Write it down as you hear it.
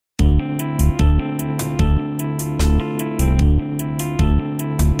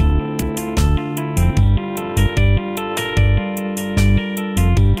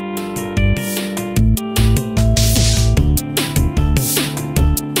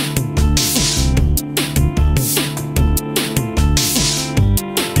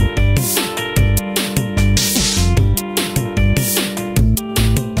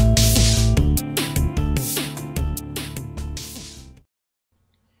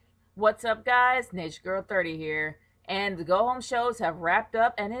What's up, guys? Nature Girl 30 here. And the go home shows have wrapped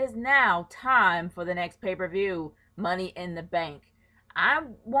up, and it is now time for the next pay per view, Money in the Bank. I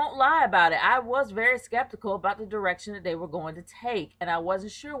won't lie about it. I was very skeptical about the direction that they were going to take, and I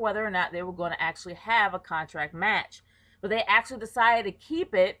wasn't sure whether or not they were going to actually have a contract match. But they actually decided to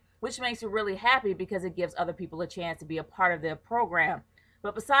keep it, which makes me really happy because it gives other people a chance to be a part of their program.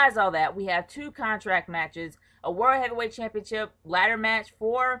 But besides all that, we have two contract matches, a World Heavyweight Championship ladder match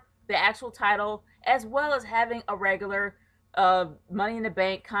for the actual title, as well as having a regular Money in the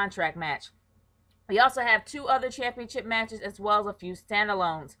Bank contract match. We also have two other championship matches as well as a few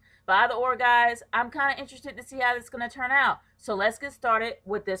standalones. But either or, guys, I'm kind of interested to see how this is going to turn out. So let's get started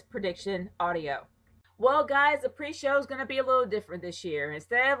with this prediction audio. Well, guys, the pre-show is going to be a little different this year.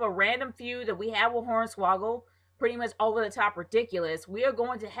 Instead of a random feud that we have with Hornswoggle, pretty much over the top ridiculous, we are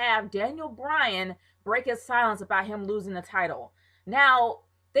going to have Daniel Bryan break his silence about him losing the title. Now,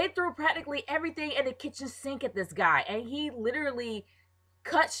 they threw practically everything in the kitchen sink at this guy, and he literally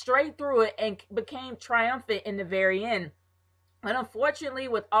cut straight through it and became triumphant in the very end. But unfortunately,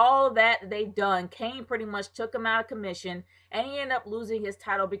 with all that they've done, Kane pretty much took him out of commission, and he ended up losing his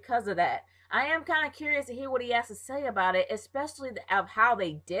title because of that. I am kind of curious to hear what he has to say about it, especially of how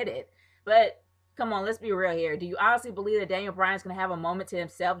they did it. But come on, let's be real here. Do you honestly believe that Daniel Bryan's going to have a moment to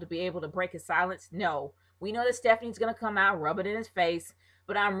himself to be able to break his silence? No. We know that Stephanie's going to come out, rub it in his face.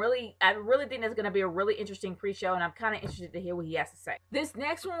 But I really think that's going to be a really interesting pre-show, and I'm kind of interested to hear what he has to say. This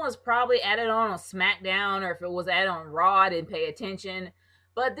next one was probably added on SmackDown, or if it was added on Raw, I didn't pay attention.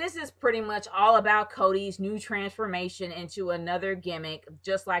 But this is pretty much all about Cody's new transformation into another gimmick,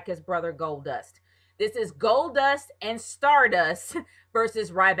 just like his brother Goldust. This is Goldust and Stardust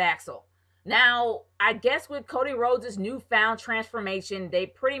versus Ryback. Now, I guess with Cody Rhodes' newfound transformation, they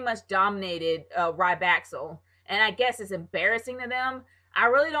pretty much dominated Ryback, and I guess it's embarrassing to them. I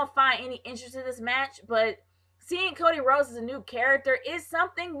really don't find any interest in this match, but seeing Cody Rhodes as a new character is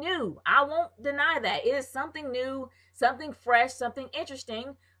something new. I won't deny that. It is something new, something fresh, something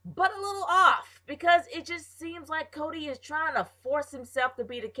interesting, but a little off because it just seems like Cody is trying to force himself to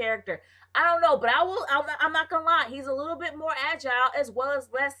be the character. I don't know, but I'm not gonna lie. He's a little bit more agile as well as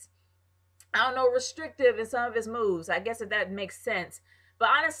less, I don't know, restrictive in some of his moves. I guess if that makes sense. But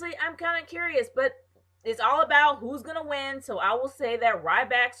honestly, I'm kind of curious. But it's all about who's going to win. So I will say that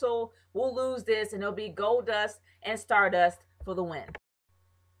Ryback will lose this, and it'll be Goldust and Stardust for the win.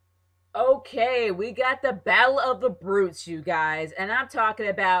 Okay, we got the Battle of the Brutes, you guys. And I'm talking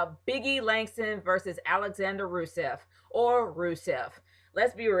about Big E Langston versus Alexander Rusev, or Rusev.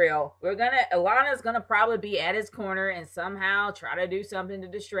 Let's be real. Alana's gonna probably be at his corner and somehow try to do something to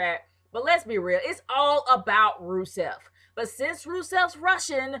distract. But let's be real. It's all about Rusev. But since Rusev's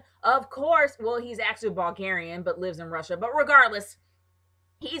Russian, of course, well, he's actually Bulgarian, but lives in Russia. But regardless,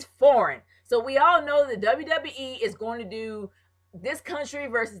 he's foreign. So we all know that WWE is going to do this country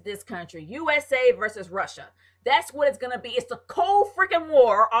versus this country, USA versus Russia. That's what it's going to be. It's the Cold freaking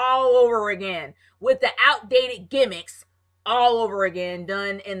War all over again with the outdated gimmicks all over again,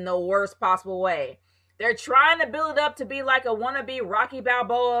 done in the worst possible way. They're trying to build it up to be like a wannabe Rocky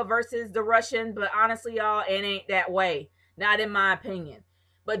Balboa versus the Russian, but honestly, y'all, it ain't that way. Not in my opinion.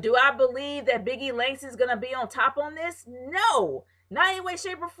 But do I believe that Big E Langston's going to be on top on this? No. Not in any way,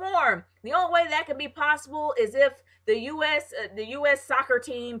 shape, or form. The only way that could be possible is if the U.S. soccer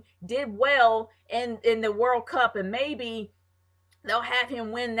team did well in the World Cup, and maybe they'll have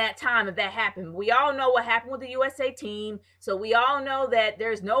him win that time if that happened. We all know what happened with the USA team, so we all know that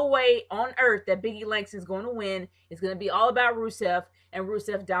there's no way on earth that Big E Langston's going to win. It's going to be all about Rusev and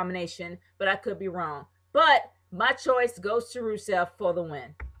Rusev domination, but I could be wrong. But my choice goes to Rusev for the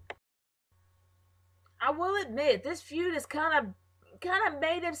win. I will admit, this feud has kind of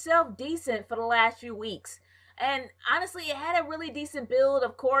made itself decent for the last few weeks. And honestly, it had a really decent build.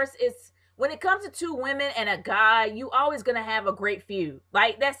 Of course, it's when it comes to two women and a guy, you always gonna have a great feud.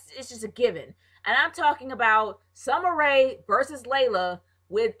 Like it's just a given. And I'm talking about Summer Rae versus Layla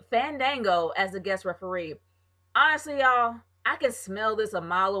with Fandango as the guest referee. Honestly, y'all, I can smell this a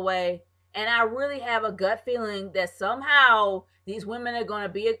mile away. And I really have a gut feeling that somehow these women are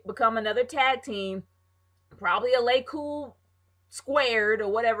going to become another tag team, probably a Lay Cool Squared or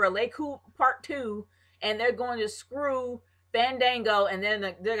whatever, a Lay Cool Part 2, and they're going to screw Fandango, and then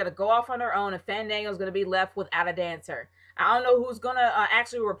they're going to go off on their own, and Fandango's going to be left without a dancer. I don't know who's going to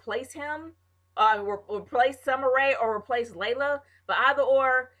actually replace him, replace Summer Rae or replace Layla, but either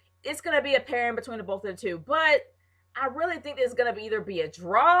or, it's going to be a pairing between the both of the two. But I really think there's going to either be a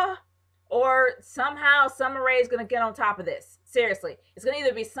draw or somehow Summer Rae is going to get on top of this. Seriously. It's going to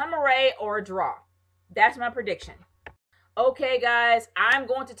either be Summer Rae or a draw. That's my prediction. Okay, guys, I'm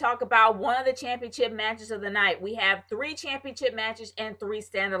going to talk about one of the championship matches of the night. We have 3 championship matches and 3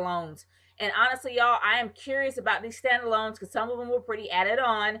 standalones. And honestly, y'all, I am curious about these standalones because some of them were pretty added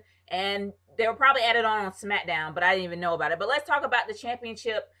on, and they were probably added on SmackDown, but I didn't even know about it. But let's talk about the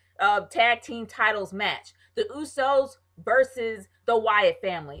championship tag team titles match. The Usos versus the Wyatt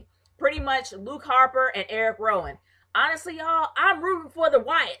family. Pretty much Luke Harper and Eric Rowan. Honestly, y'all, I'm rooting for the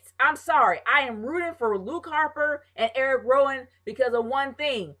Wyatts. I'm sorry. I am rooting for Luke Harper and Eric Rowan because of one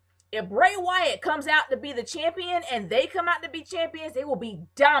thing. If Bray Wyatt comes out to be the champion and they come out to be champions, they will be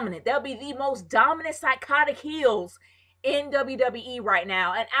dominant. They'll be the most dominant psychotic heels in WWE right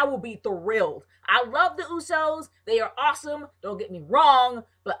now, and I will be thrilled. I love the Usos. They are awesome. Don't get me wrong.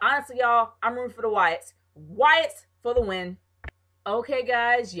 But honestly, y'all, I'm rooting for the Wyatts. Wyatts for the win. Okay,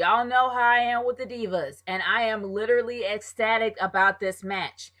 guys, y'all know how I am with the Divas, and I am literally ecstatic about this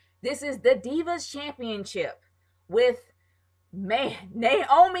match. This is the Divas Championship with,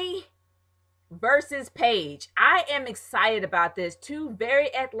 Naomi versus Paige. I am excited about this. 2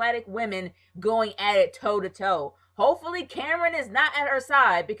 very athletic women going at it toe-to-toe. Hopefully, Cameron is not at her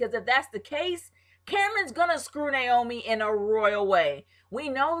side, because if that's the case, Cameron's gonna screw Naomi in a royal way. We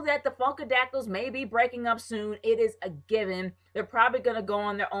know that the Funkadactyls may be breaking up soon. It is a given. They're probably going to go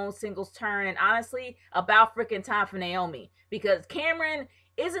on their own singles turn. And honestly, about freaking time for Naomi. Because Cameron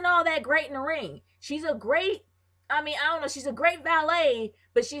isn't all that great in the ring. She's a great, she's a great valet,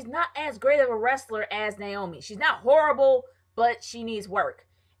 but she's not as great of a wrestler as Naomi. She's not horrible, but she needs work.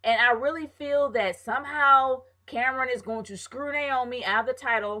 And I really feel that somehow Cameron is going to screw Naomi out of the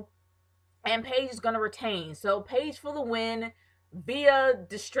title, and Paige is going to retain. So Paige for the win, via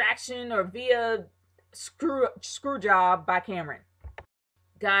distraction or via screw job by Cameron.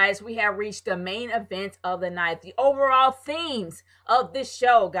 Guys, we have reached the main event of the night. The overall themes of this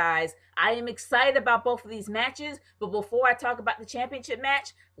show, guys. I am excited about both of these matches, but before I talk about the championship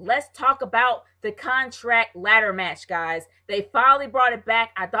match, let's talk about the contract ladder match, guys. They finally brought it back.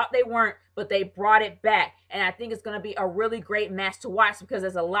 I thought they weren't, but they brought it back, and I think it's going to be a really great match to watch because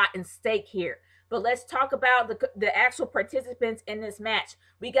there's a lot in stake here. But let's talk about the actual participants in this match.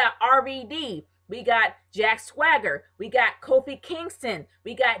 We got RVD. We got Jack Swagger. We got Kofi Kingston.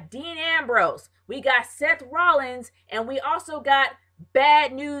 We got Dean Ambrose. We got Seth Rollins. And we also got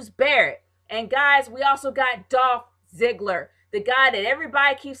Bad News Barrett. And guys, we also got Dolph Ziggler, the guy that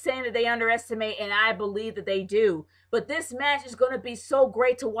everybody keeps saying that they underestimate, and I believe that they do. But this match is going to be so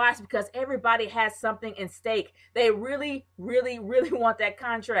great to watch because everybody has something in stake. They really, really, really want that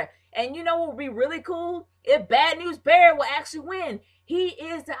contract. And you know what would be really cool? If Bad News Barrett will actually win. He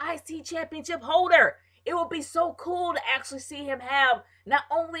is the IC championship holder. It would be so cool to actually see him have not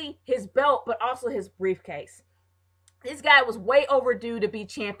only his belt, but also his briefcase. This guy was way overdue to be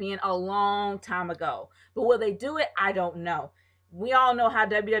champion a long time ago. But will they do it? I don't know. We all know how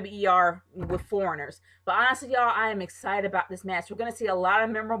WWE are with foreigners. But honestly, y'all, I am excited about this match. We're going to see a lot of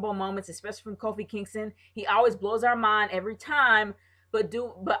memorable moments, especially from Kofi Kingston. He always blows our mind every time. But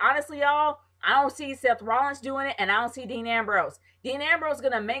honestly, y'all, I don't see Seth Rollins doing it, and I don't see Dean Ambrose. Dean Ambrose is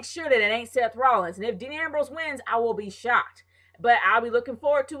going to make sure that it ain't Seth Rollins. And if Dean Ambrose wins, I will be shocked. But I'll be looking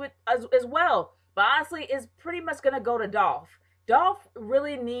forward to it as well. But honestly, it's pretty much going to go to Dolph. Dolph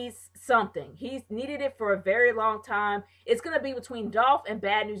really needs something. He's needed it for a very long time. It's going to be between Dolph and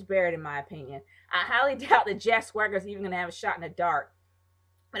Bad News Barrett, in my opinion. I highly doubt that Jack Swagger is even going to have a shot in the dark.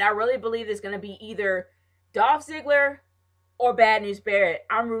 But I really believe it's going to be either Dolph Ziggler or Bad News Barrett.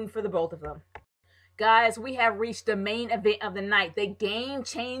 I'm rooting for the both of them. Guys, we have reached the main event of the night, the game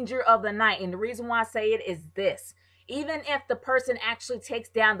changer of the night. And the reason why I say it is this. Even if the person actually takes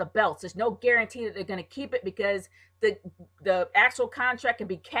down the belts, there's no guarantee that they're going to keep it because the actual contract can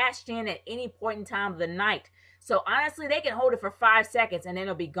be cashed in at any point in time of the night. So honestly, they can hold it for 5 seconds and then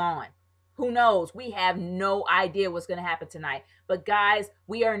it'll be gone. Who knows? We have no idea what's going to happen tonight. But guys,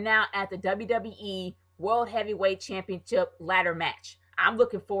 we are now at the WWE World Heavyweight Championship ladder match. I'm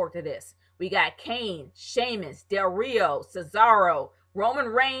looking forward to this. We got Kane, Sheamus, Del Rio, Cesaro, Roman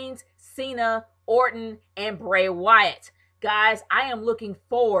Reigns, Cena, Orton, and Bray Wyatt. Guys, I am looking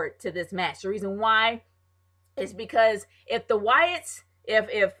forward to this match. The reason why is because if the Wyatts,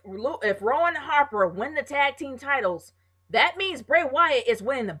 if Rowan and Harper win the tag team titles, that means Bray Wyatt is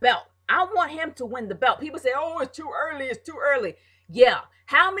winning the belt. I want him to win the belt. People say, oh, it's too early, it's too early. Yeah,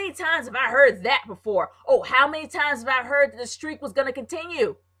 how many times have I heard that before? Oh, how many times have I heard that the streak was going to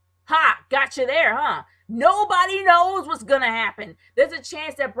continue? Ha, got you there, huh? Nobody knows what's gonna happen. There's a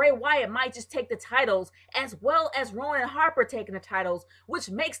chance that Bray Wyatt might just take the titles, as well as Rowan and Harper taking the titles, which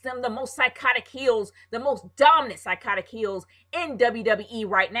makes them the most psychotic heels, the most dominant psychotic heels in WWE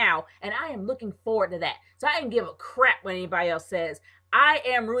right now. And I am looking forward to that. So I didn't give a crap what anybody else says. I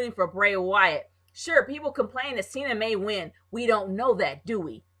am rooting for Bray Wyatt. Sure, people complain that Cena may win. We don't know that, do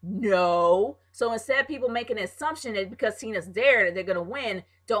we? No. So instead of people making an assumption that because Cena's there that they're going to win,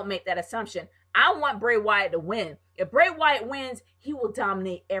 don't make that assumption. I want Bray Wyatt to win. If Bray Wyatt wins, he will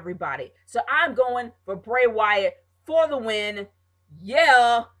dominate everybody. So I'm going for Bray Wyatt for the win.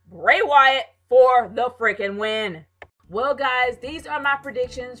 Yeah, Bray Wyatt for the freaking win. Well, guys, these are my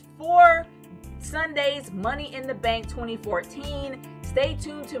predictions for Sunday's Money in the Bank 2014. Stay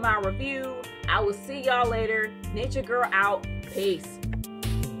tuned to my review. I will see y'all later. Nature Girl out. Peace.